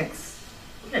statics.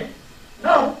 Okay.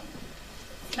 Now,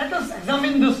 let us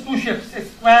examine these two shapes, a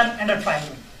square and a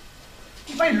triangle.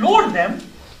 If I load them,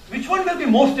 which one will be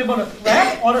more stable, a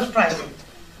square or a triangle?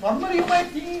 Normally you might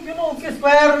think, okay,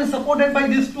 square is supported by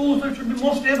these two, so it should be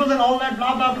more stable than all that,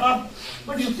 blah, blah, blah.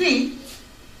 But you see,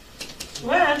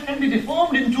 square can be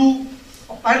deformed into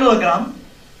a parallelogram.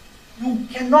 You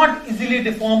cannot easily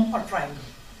deform a triangle.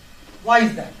 Why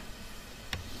is that?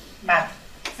 Math,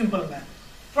 simple math.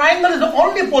 Triangle is the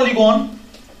only polygon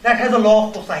that has a law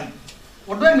of cosine.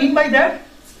 What do I mean by that?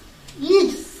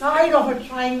 Each side of a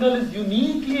triangle is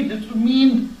uniquely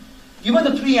determined. Given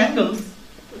the three angles,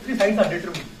 the three sides are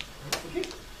determined. Okay?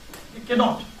 It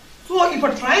cannot. So if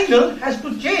a triangle has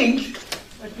to change,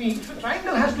 if a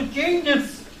triangle has to change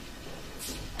its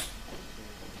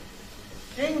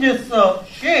change its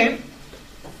shape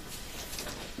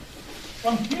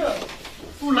from here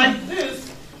to like this,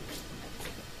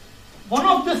 one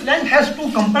of this length has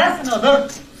to compress and the other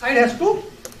side has to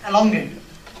elongate.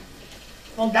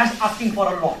 Now that's asking for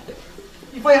a lot.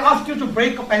 If I ask you to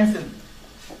break a pencil,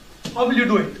 how will you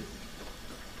do it?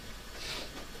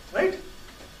 Right?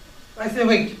 I say,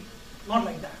 wait, not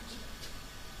like that.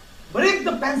 Break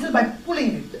the pencil by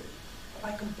pulling it,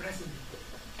 by compressing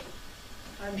it.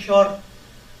 I'm sure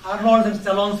Arnolds and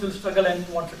Stallons will struggle and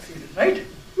won't succeed, right?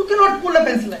 You cannot pull a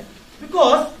pencil line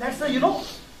because that's the,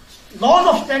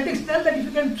 laws of statics tell that if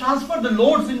you can transfer the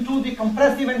loads into the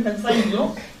compressive and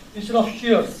tensile, instead of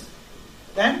shears,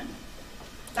 then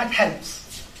that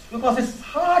helps. Because it's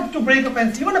hard to break a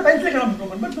pencil. Even a pencil cannot be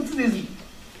broken, but this is easy.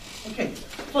 Okay.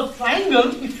 So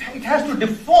triangle, if it has to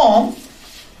deform,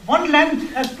 one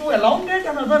length has to elongate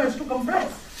and another has to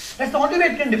compress. That's the only way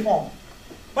it can deform.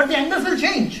 But the angles will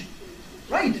change,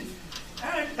 right?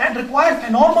 And that requires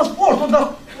enormous force. So the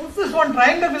forces on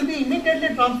triangle will be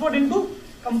immediately transferred into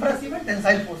compressive and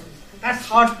tensile forces. That's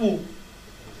hard to do.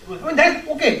 I mean, that,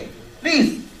 okay,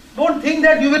 please don't think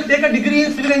that you will take a degree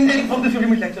in civil engineering from this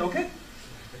 50-minute lecture, okay?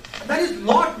 There is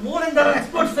lot more and there are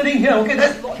experts sitting here, okay?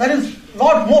 There is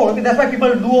lot more, okay? That's why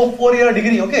people do a 4-year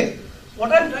degree, okay?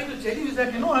 What I'm trying to tell you is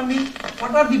that,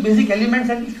 what are the basic elements,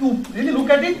 and if you really look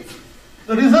at it,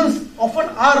 the reasons often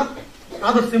are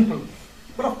rather simple.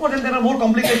 But of course, then there are more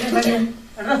complications and you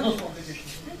address those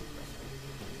complications, okay?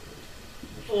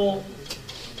 So,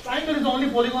 triangle is the only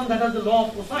polygon that has the law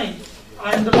of cosine,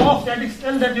 and the law of statics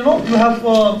tells that, you have,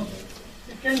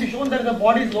 it can be shown that the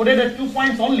body is loaded at 2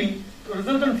 points only. The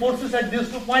resultant forces at these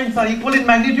 2 points are equal in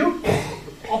magnitude,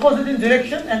 opposite in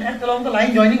direction, and act along the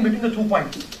line joining between the 2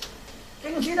 points.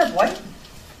 Can you see that? Why?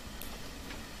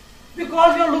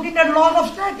 Because you are looking at laws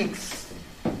of statics.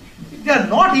 If they are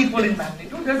not equal in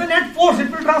magnitude, there is a net force,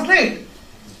 it will translate,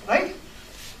 right?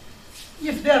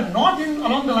 If they are not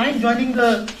along the line joining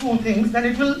the two things, then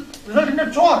it will result in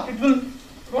a torque, it will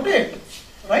rotate,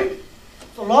 right?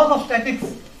 So laws of statics,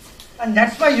 and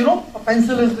that's why, a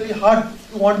pencil is very hard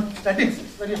to want statics,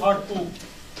 it's very hard to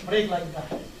break like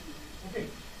that, okay?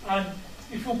 And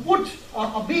if you put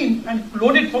a beam and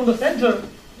load it from the center,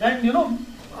 then, then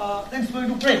it's going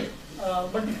to break.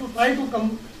 But if you try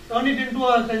to turn it into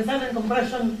a tensile and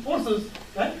compression forces,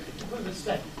 then it will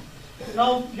withstand.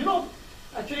 Now,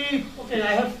 actually, okay,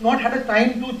 I have not had a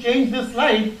time to change this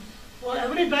slide. So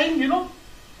every time,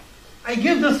 I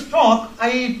give this talk,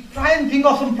 I try and think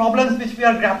of some problems which we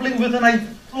are grappling with, and I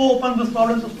throw open these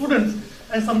problems to students.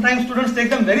 And sometimes students take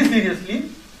them very seriously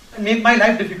and make my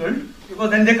life difficult,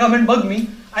 because then they come and bug me.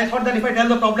 I thought that if I tell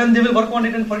the problem, they will work on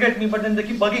it and forget me, but then they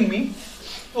keep bugging me.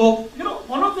 So,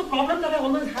 one of the problems that I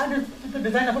always had is with the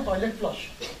design of a toilet flush.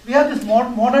 We have this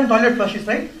modern toilet flushes,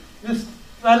 right? This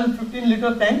 12, 15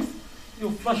 liter tanks.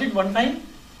 You flush it one time.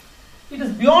 It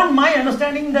is beyond my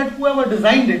understanding that whoever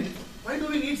designed it, why do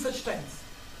we need such tanks?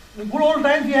 In good old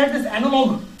times, we had this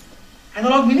analog.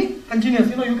 Analog meaning continuous.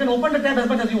 You can open the tap as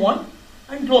much as you want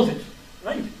and close it,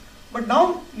 right? But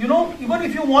now, even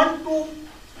if you want to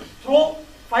throw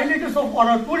 5 liters of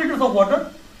water, 2 liters of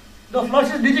water, the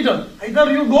flush is digital.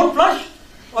 Either you don't flush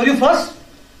or you flush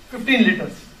 15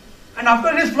 liters. And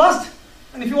after it is flushed,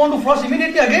 and if you want to flush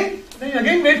immediately again, then you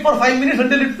again wait for 5 minutes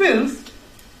until it fills.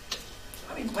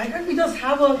 I mean, why can't we just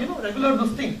have a regular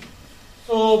this thing?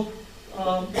 So,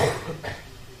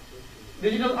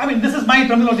 digital, I mean, this is my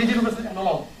terminology, digital versus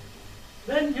analog.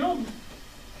 Then,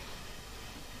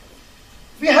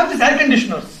 we have these air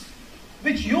conditioners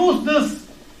which use this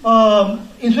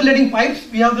insulating pipes.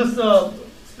 We have this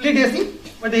split AC,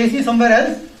 but the AC is somewhere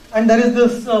else, and there is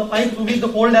this pipe through which the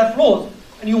cold air flows,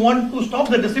 and you want to stop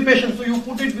the dissipation, so you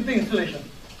put it with the insulation.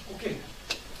 Okay.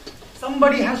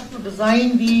 Somebody has to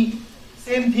design the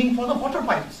same thing for the water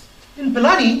pipes. In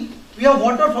Pilani, we have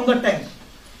water from the tank.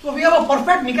 So we have a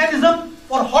perfect mechanism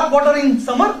for hot water in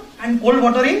summer and cold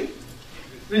water in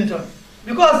winter.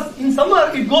 Because in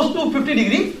summer it goes to 50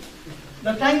 degrees,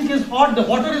 the tank is hot, the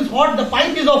water is hot, the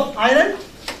pipe is of iron,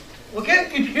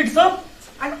 okay, it heats up,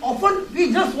 and often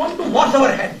we just want to wash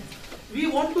our hand. We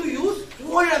want to use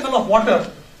 200 ml of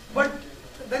water, but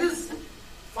there is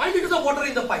 5 liters of water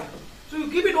in the pipe. So you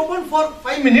keep it open for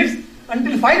 5 minutes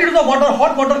until 5 liters of water,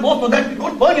 hot water goes so that you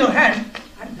don't burn your hand,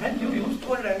 and then you use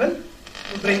 200 ml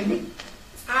to drain it.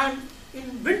 And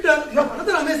in winter, you have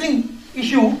another amazing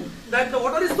issue that the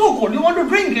water is so cold, you want to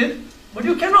drink it, but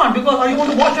you cannot, because you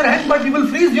want to wash your hand, but you will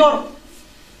freeze your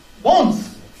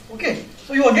bones. Okay,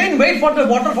 so you again wait for the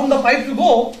water from the pipe to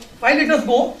go, 5 liters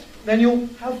go, then you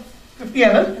have 50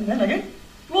 ml and then again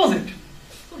close it.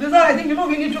 So these are, I think,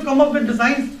 we need to come up with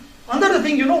designs Another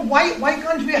thing, why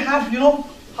can't we have,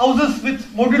 houses with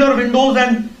modular windows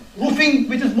and roofing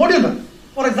which is modular?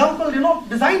 For example,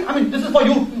 design, this is for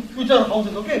you, future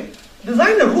houses, okay?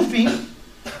 Design a roofing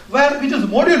which is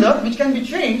modular, which can be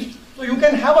changed, so you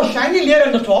can have a shiny layer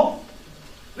on the top,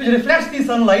 which reflects the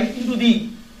sunlight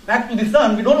back to the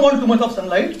sun. We don't want too much of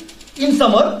sunlight in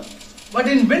summer, but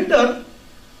in winter,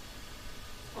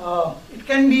 it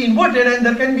can be inverted and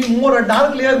there can be more a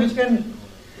dark layer which can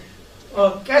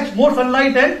catch more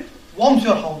sunlight and warms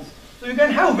your house. So you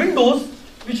can have windows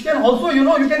which can also, you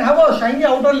can have a shiny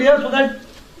outer layer so that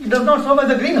it does not serve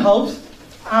as a greenhouse.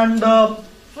 And so,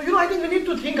 I think we need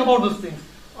to think about those things.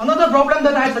 Another problem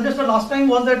that I suggested last time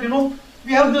was that,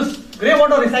 we have this grey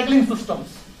water recycling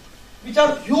systems, which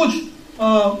are huge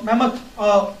mammoth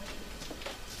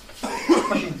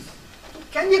machines.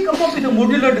 Can we come up with a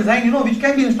modular design, which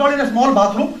can be installed in a small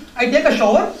bathroom? I take a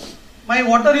shower, my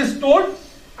water is stored,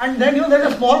 and then, there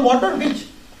is a small water which,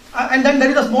 and then there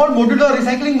is a small modular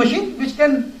recycling machine which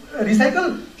can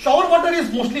recycle. Shower water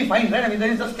is mostly fine, right?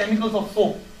 There is just chemicals of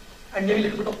soap and maybe a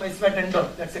little bit of nice wet and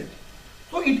dirt, that's it.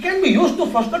 So it can be used to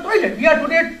flush the toilet. We are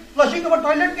today flushing our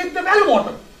toilet with the well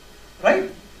water, right?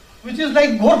 Which is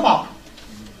like Gorpap.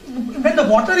 When the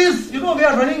water is, we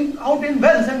are running out in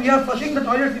wells and we are flushing the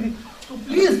toilet. So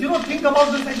please, think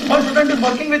about this. One student is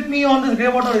working with me on this grey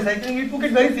water recycling. He took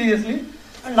it very seriously.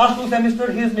 And last 2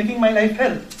 semesters, he is making my life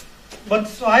hell. But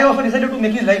so I also decided to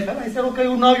make his life hell. I said, okay,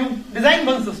 now you design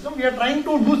one system. We are trying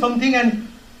to do something and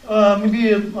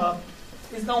maybe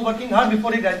he's now working hard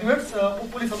before he graduates.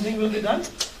 Hopefully something will be done.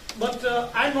 But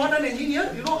I'm not an engineer.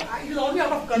 It is only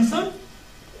out of concern.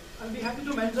 I'll be happy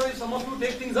to mentor if some of you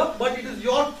take things up. But it is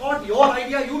your thought, your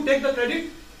idea. You take the credit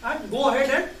and go ahead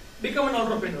and become an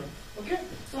entrepreneur. Okay?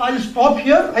 So I'll stop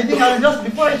here. I think I'll just,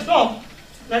 before I stop,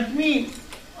 let me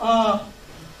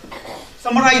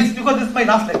summarize, because this is my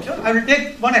last lecture. I will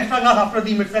take one extra class after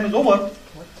the midterm is over.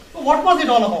 So what was it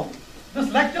all about?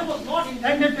 This lecture was not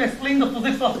intended to explain the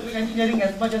physics of civil engineering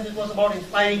as much as it was about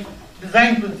inspiring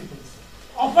design principles.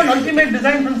 Often ultimate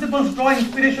design principles draw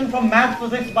inspiration from math,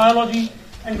 physics, biology,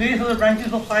 and various other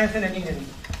branches of science and engineering.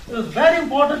 It is very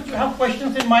important to have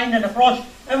questions in mind and approach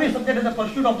every subject in the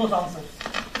pursuit of those answers.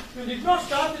 You did not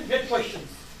start with get questions,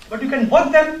 but you can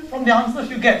work them from the answers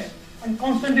you get and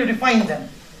constantly refine them.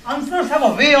 Answers have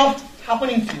a way of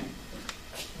happening to you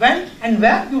when and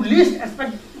where you least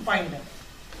expect to find them.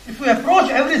 If you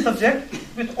approach every subject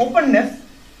with openness,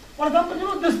 for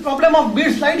example, this problem of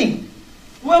bead sliding,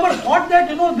 whoever thought that,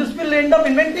 this will end up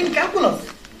inventing calculus,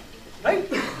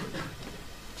 right?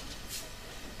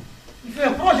 If you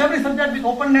approach every subject with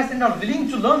openness and are willing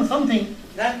to learn something,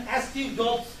 then as Steve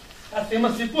Jobs has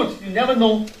famously put, you never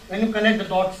know when you connect the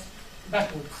dots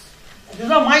backwards. And these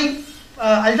are my,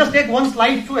 I'll just take one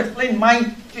slide to explain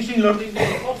my teaching learning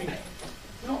philosophy.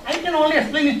 I can only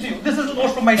explain it to you. This is the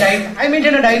notes from my diary. I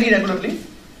maintain a diary regularly.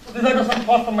 So these are just some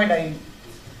thoughts from my diary.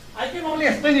 I can only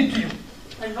explain it to you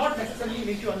and not necessarily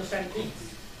make you understand things.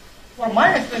 For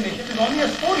my explanation is only a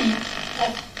story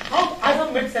of how I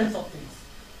have made sense of things.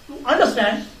 To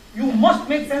understand, you must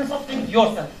make sense of things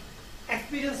yourself.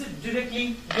 Experience it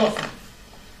directly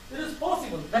yourself. It is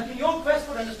possible that in your quest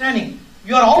for understanding,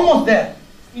 you are almost there.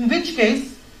 In which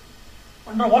case,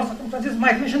 under what circumstances my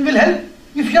explanation will help?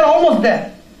 If you are almost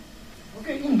there.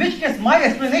 Okay, in which case my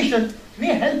explanation may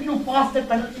help you pass that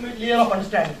penultimate layer of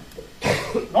understanding.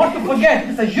 Not to forget,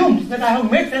 this assumes that I have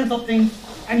made sense of things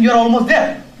and you are almost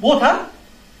there. Both are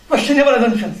questionable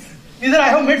assumptions. Either I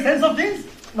have made sense of things,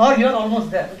 nor you are almost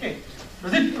there. Okay.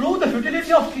 Does it prove the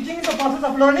futility of teaching in the process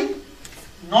of learning?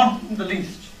 Not in the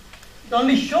least. It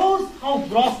only shows how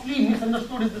grossly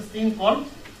misunderstood is this thing called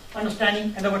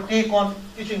understanding and our take on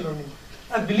teaching learning.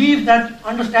 I believe that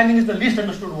understanding is the least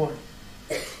understood word.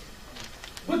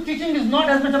 Good teaching is not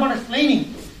as much about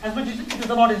explaining as much as it is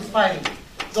about inspiring.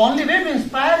 The only way to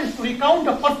inspire is to recount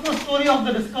a personal story of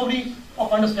the discovery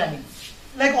of understanding.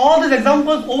 Like all these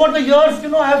examples over the years,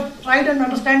 I have tried and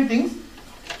understand things,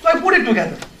 so I put it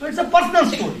together. So it's a personal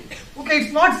story. Okay,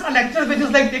 it's not a lecture which is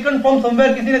like taken from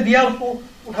somewhere, kisi ne diya usko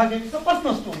utha ke. It's a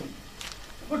personal story.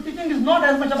 Good teaching is not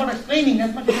as much about explaining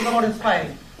as much as it is about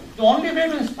inspiring. The only way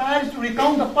to inspire is to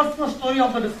recount the personal story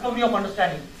of the discovery of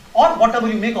understanding, or whatever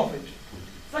you make of it.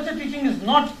 Such a teaching is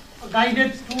not a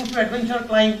guided tour to adventure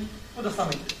climb to the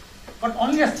summit, but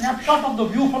only a snapshot of the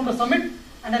view from the summit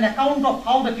and an account of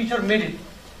how the teacher made it.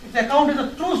 If the account is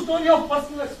a true story of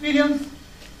personal experience,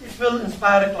 it will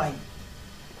inspire a climb.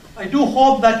 I do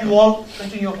hope that you all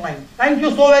continue your climb. Thank you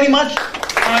so very much,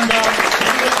 and we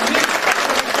will meet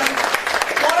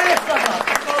for an extra class,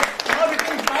 because now we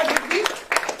can start with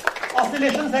the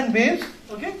oscillations and waves.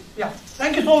 Okay? Yeah.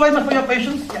 Thank you so much. so very much for your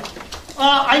patience. Yeah.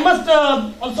 I must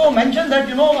also mention that,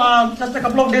 just a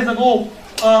couple of days ago,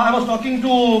 I was talking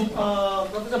to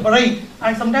Professor Barai,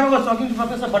 and sometime I was talking to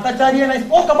Professor Bhattacharya, and I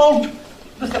spoke about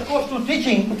this approach to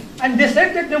teaching, and they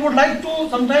said that they would like to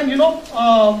sometime,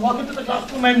 walk into the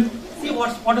classroom and see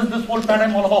what is this whole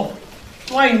paradigm all about.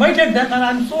 So I invited them, and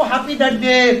I'm so happy that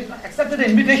they accepted the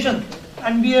invitation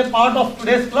and be a part of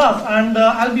today's class, and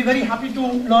I'll be very happy to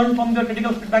learn from their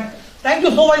critical feedback. Thank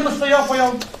you so very much, sir, for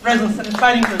your presence and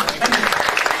inspiring presence. Thank you.